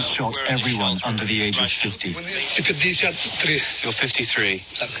Russians shot everyone under the age of 50. You're 53,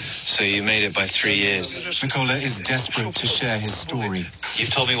 so you made it by 3 years. Mykola is desperate to share his story. You've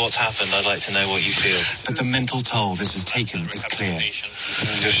told me what's happened. I'd like to know what you feel. But the mental toll this has taken is clear.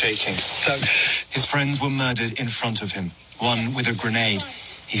 You're shaking. His friends were murdered in front of him, one with a grenade.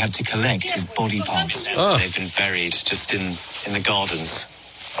 He had to collect his body parts. They've been buried just in the gardens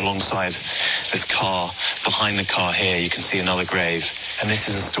alongside this car. Behind the car here, you can see another grave. And this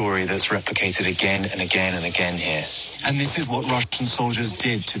is a story that's replicated again and again and again here. And this is what Russian soldiers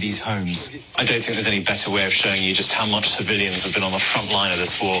did to these homes. I don't think there's any better way of showing you just how much civilians have been on the front line of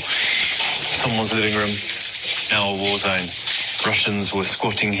this war. Someone's living room, now a war zone. Russians were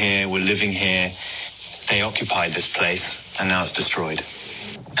squatting here, were living here. They occupied this place, and now it's destroyed.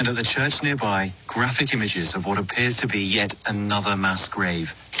 And at the church nearby, graphic images of what appears to be yet another mass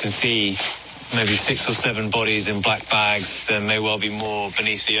grave. You can see maybe 6 or 7 bodies in black bags. There may well be more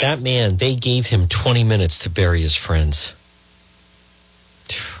beneath the earth. That man, they gave him 20 minutes to bury his friends.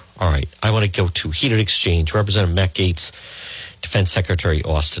 All right, I want to go to Heated Exchange. Representative Matt Gaetz, Defense Secretary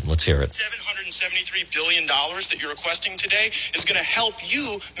Austin. Let's hear it. $773 billion that you're requesting today is going to help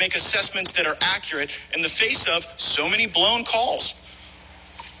you make assessments that are accurate in the face of so many blown calls.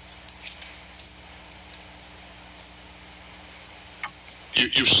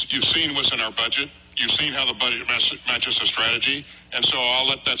 You've seen what's in our budget. You've seen how the budget matches the strategy, and so I'll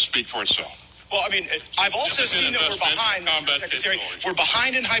let that speak for itself. Well, I mean, I've also seen that we're behind, Mr. Secretary. We're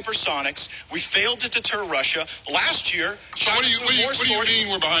behind in hypersonics. We failed to deter Russia. Last year, China what do you mean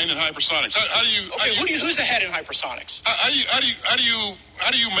we're behind in hypersonics? Who's ahead in hypersonics?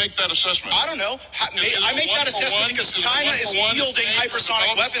 How do you make that assessment? I don't know. I make that assessment because China is fielding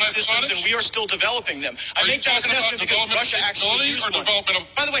hypersonic weapon systems, and we are still developing them. I make that assessment because Russia actually used one.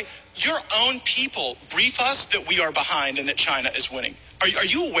 By the way, your own people brief us that we are behind and that China is winning. Are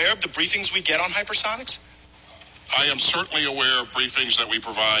you aware of the briefings we get on hypersonics? I am certainly aware of briefings that we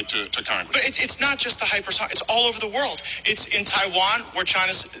provide to Congress. But it's not just the hypersonics. It's all over the world. It's in Taiwan, where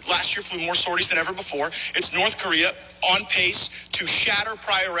China's last year flew more sorties than ever before. It's North Korea, on pace to shatter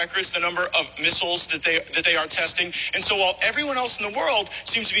prior records, the number of missiles that they are testing. And so while everyone else in the world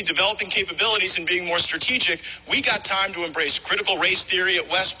seems to be developing capabilities and being more strategic, we got time to embrace critical race theory at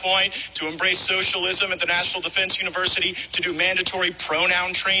West Point, to embrace socialism at the National Defense University, to do mandatory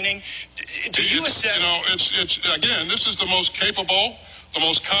pronoun training. Do you assess? It's again, this is the most capable, the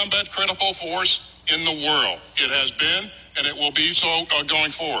most combat critical force in the world. It has been, and it will be so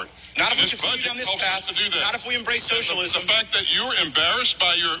going forward. Not if we continue down this path. Not if we embrace socialism. The fact that you're embarrassed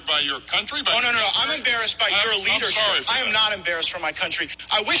by your country. No. I'm embarrassed by your leadership. I am not embarrassed for my country.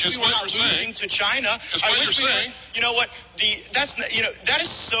 I wish we were not losing to China. I wish we were. You know what? That is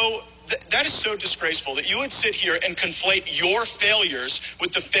so disgraceful that you would sit here and conflate your failures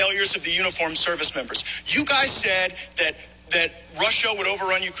with the failures of the uniformed service members. You guys said that Russia would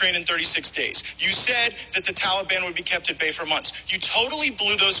overrun Ukraine in 36 days. You said that the Taliban would be kept at bay for months. You totally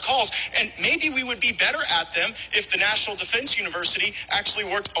blew those calls. And maybe we would be better at them if the National Defense University actually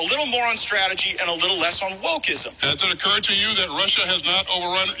worked a little more on strategy and a little less on wokeism. Has it occurred to you that Russia has not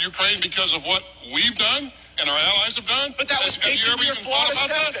overrun Ukraine because of what we've done and our allies have done? But that was baked into your flawed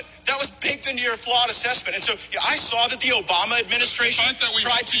assessment. That was baked into your flawed assessment. And so I saw that the Obama administration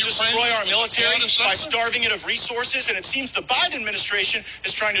tried to destroy our military by starving it of resources, and it seems the Biden administration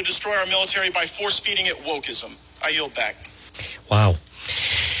is trying to destroy our military by force-feeding it wokeism. I yield back. Wow.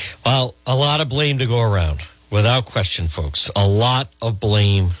 Well, a lot of blame to go around. Without question, folks. A lot of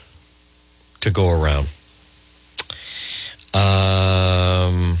blame to go around.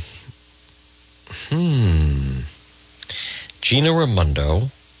 Gina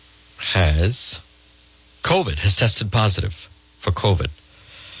Raimondo has tested positive for COVID.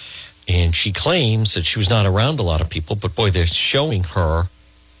 And she claims that she was not around a lot of people, but boy, they're showing her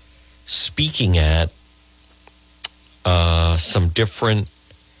speaking at some different,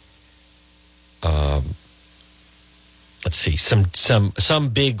 some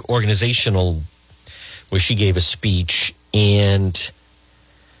big organizational where she gave a speech, and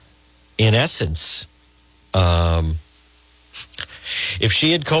in essence, if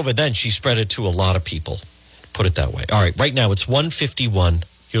she had COVID then, she spread it to a lot of people. Put it that way. All right, right now it's 1:51.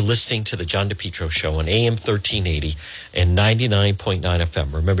 You're listening to the John DePietro Show on AM 1380 and 99.9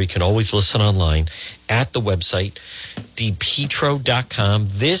 FM. Remember, you can always listen online at the website, depetro.com.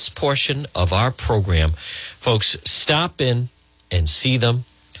 This portion of our program, folks, stop in and see them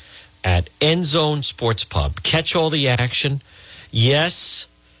at End Zone Sports Pub. Catch all the action. Yes,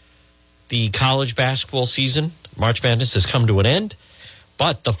 the college basketball season, March Madness, has come to an end.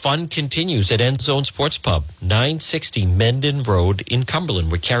 But the fun continues at End Zone Sports Pub, 960 Mendon Road in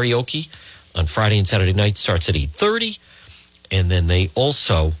Cumberland, where karaoke on Friday and Saturday night starts at 8:30. And then they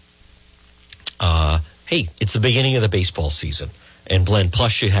also, it's the beginning of the baseball season. And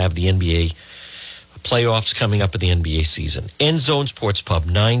plus you have the NBA playoffs coming up at the NBA season. End Zone Sports Pub,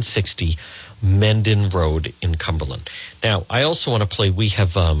 960 Mendon Road in Cumberland. Now, I also want to play, we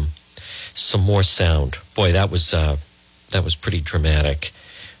have some more sound. Boy, that was pretty dramatic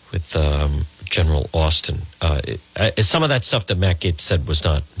with General Austin. Some of that stuff that Matt Gaetz said was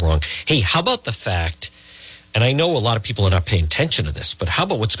not wrong. Hey, how about the fact, and I know a lot of people are not paying attention to this, but how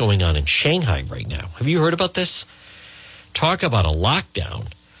about what's going on in Shanghai right now? Have you heard about this? Talk about a lockdown.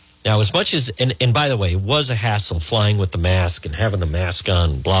 Now, as much as, and by the way, it was a hassle flying with the mask and having the mask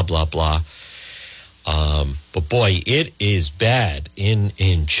on, blah, blah, blah. But boy, it is bad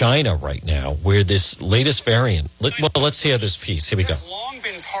in China right now, where this latest variant. Let's hear this piece. Here we go. It's long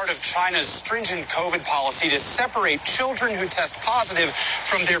been part of China's stringent COVID policy to separate children who test positive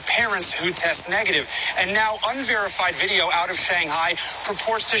from their parents who test negative. And now unverified video out of Shanghai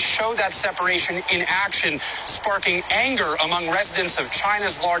purports to show that separation in action, sparking anger among residents of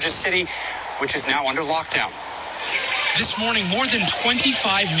China's largest city, which is now under lockdown. This morning, more than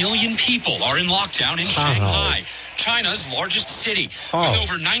 25 million people are in lockdown in Shanghai, China's largest city, with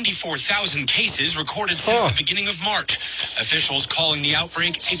over 94,000 cases recorded since the beginning of March. Officials calling the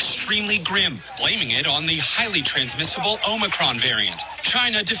outbreak extremely grim, blaming it on the highly transmissible Omicron variant.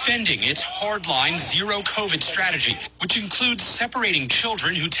 China defending its hardline zero COVID strategy, which includes separating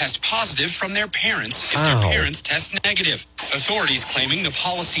children who test positive from their parents if their parents test negative. Authorities claiming the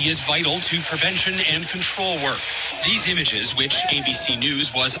policy is vital to prevention and control work. These images, which ABC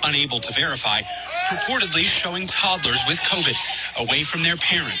News was unable to verify, purportedly showing toddlers with COVID away from their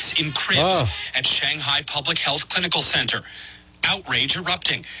parents in cribs at Shanghai Public Health Clinical Center. Outrage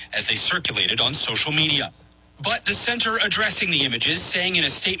erupting as they circulated on social media. But the center addressing the images, saying in a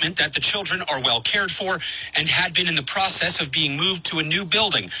statement that the children are well cared for and had been in the process of being moved to a new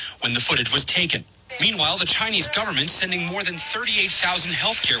building when the footage was taken. Meanwhile, the Chinese government sending more than 38,000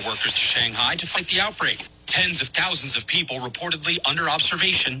 healthcare workers to Shanghai to fight the outbreak. Tens of thousands of people reportedly under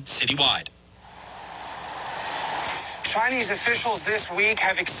observation citywide. Chinese officials this week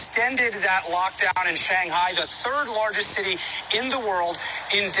have extended that lockdown in Shanghai, the third largest city in the world,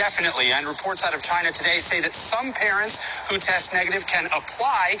 indefinitely. And reports out of China today say that some parents who test negative can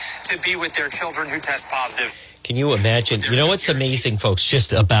apply to be with their children who test positive. Can you imagine? You know what's amazing, folks,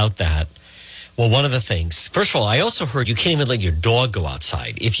 just about that? Well, one of the things, first of all, I also heard you can't even let your dog go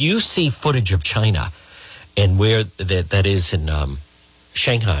outside. If you see footage of China and where that is in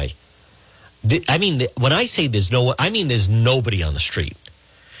Shanghai, I mean, when I say there's nobody on the street.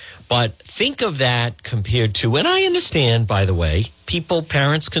 But think of that compared to, and I understand, by the way,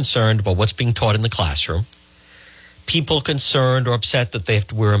 parents concerned about what's being taught in the classroom, people concerned or upset that they have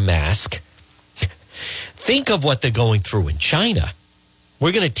to wear a mask. Think of what they're going through in China.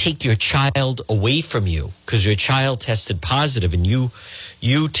 We're going to take your child away from you because your child tested positive and you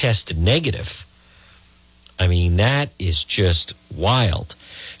tested negative. I mean, that is just wild.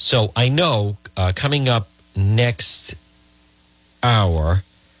 So I know coming up next hour,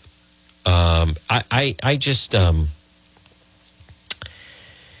 I just Governor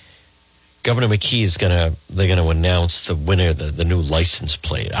McKee they're gonna announce the winner, the new license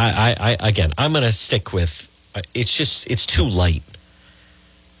plate. Again, I'm gonna stick with it's too late.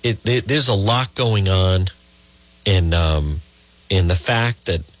 There's a lot going on in the fact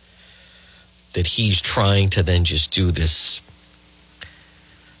that that he's trying to then just do this,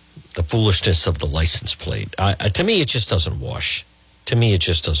 the foolishness of the license plate. To me, it just doesn't wash.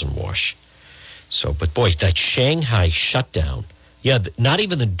 So, but boy, that Shanghai shutdown, not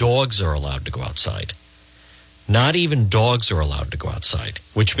even the dogs are allowed to go outside. Not even dogs are allowed to go outside,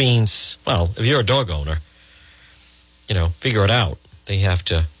 which means, well, if you're a dog owner, figure it out. They have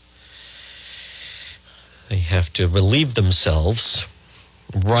to relieve themselves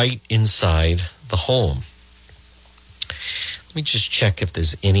right inside the home. Let me just check if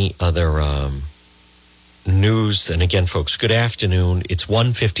there's any other news. And again, folks, good afternoon. It's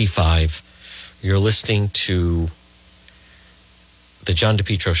 1:55. You're listening to the John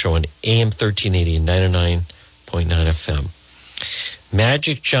DePietro Show on AM 1380 and 99.9 FM.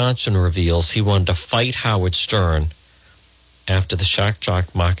 Magic Johnson reveals he wanted to fight Howard Stern after the shock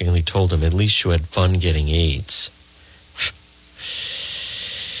jock mockingly told him, at least you had fun getting AIDS.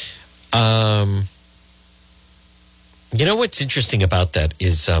 You know what's interesting about that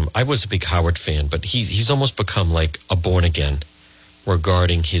is I was a big Howard fan, but he's almost become like a born again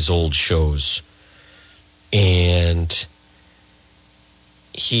regarding his old shows. And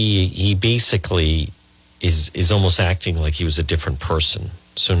he basically is almost acting like he was a different person.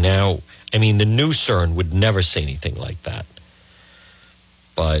 So now, I mean, the new Stern would never say anything like that.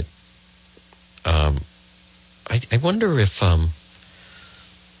 But I wonder if,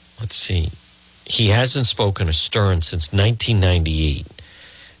 let's see, he hasn't spoken to Stern since 1998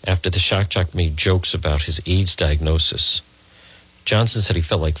 after the shock jock made jokes about his AIDS diagnosis. Johnson said he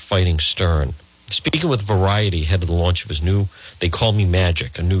felt like fighting Stern. Speaking with Variety ahead of the launch of his new They Call Me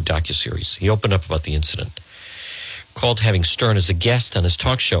Magic, a new docuseries, he opened up about the incident. Called having Stern as a guest on his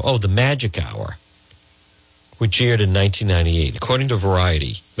talk show, The Magic Hour, which aired in 1998. According to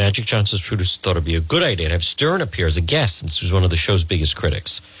Variety, Magic Johnson's producers thought it would be a good idea to have Stern appear as a guest since he was one of the show's biggest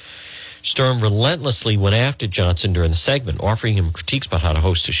critics. Stern relentlessly went after Johnson during the segment, offering him critiques about how to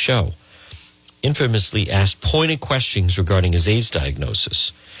host his show. Infamously asked pointed questions regarding his AIDS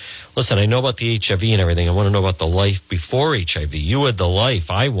diagnosis. Listen, I know about the HIV and everything. I want to know about the life before HIV. You had the life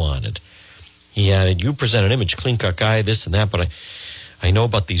I wanted. He added, you present an image, clean-cut guy, this and that, but I know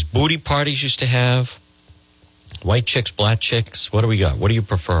about these booty parties you used to have. White chicks, black chicks, what do we got? What do you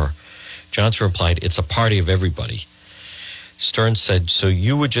prefer? Johnson replied, it's a party of everybody. Stern said, so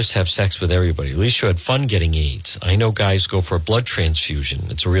you would just have sex with everybody. At least you had fun getting AIDS. I know guys go for a blood transfusion.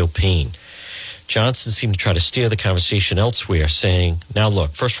 It's a real pain. Johnson seemed to try to steer the conversation elsewhere, saying, now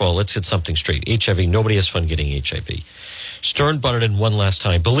look, first of all, let's get something straight. HIV, nobody has fun getting HIV. Stern butted in one last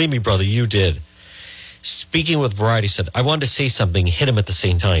time. Believe me, brother, you did. Speaking with Variety, said, I wanted to say something, hit him at the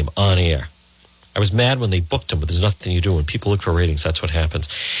same time, on air. I was mad when they booked him, but there's nothing you do. When people look for ratings, that's what happens.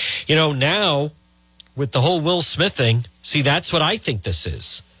 Now, with the whole Will Smith thing, see, that's what I think this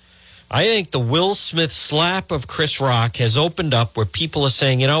is. I think the Will Smith slap of Chris Rock has opened up where people are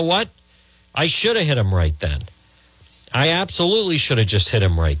saying, you know what? I should have hit him right then. I absolutely should have just hit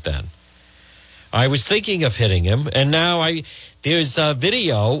him right then. I was thinking of hitting him, and now there's a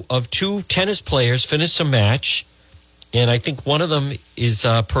video of two tennis players finish a match, and I think one of them is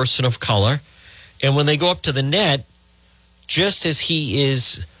a person of color. And when they go up to the net, just as he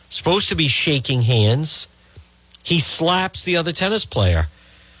is supposed to be shaking hands, he slaps the other tennis player.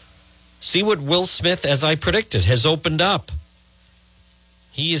 See what Will Smith, as I predicted, has opened up.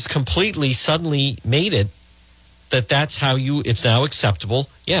 He has completely suddenly made it that's how it's now acceptable.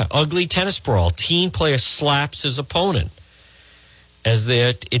 Yeah, ugly tennis brawl. Teen player slaps his opponent.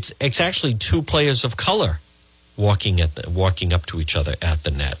 It's actually two players of color walking up to each other at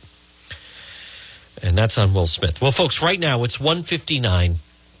the net. And that's on Will Smith. Well, folks, right now it's 1:59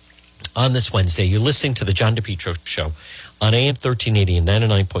 on this Wednesday. You're listening to the John DePietro Show on AM 1380 and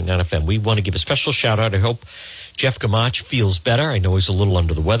 99.9 FM. We want to give a special shout out. I hope Jeff Gamach feels better. I know he's a little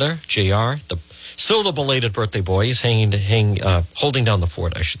under the weather. JR, still the belated birthday boy. He's holding down the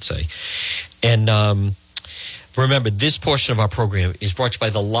fort, I should say. And remember, this portion of our program is brought to you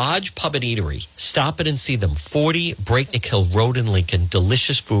by the Lodge Pub and Eatery. Stop it and see them. 40 Breakneck Hill Road in Lincoln.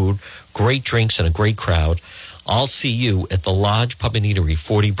 Delicious food, great drinks, and a great crowd. I'll see you at the Lodge Pub and Eatery,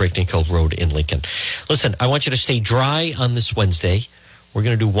 40 Breakneck Hill Road in Lincoln. Listen, I want you to stay dry on this Wednesday. We're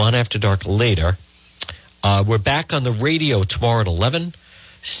going to do One After Dark later. We're back on the radio tomorrow at 11.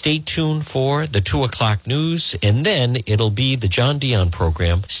 Stay tuned for the 2 o'clock news, and then it'll be the John Dion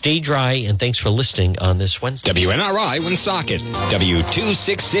program. Stay dry, and thanks for listening on this Wednesday. WNRI Woonsocket,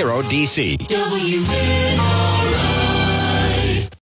 W260DC. WNRI.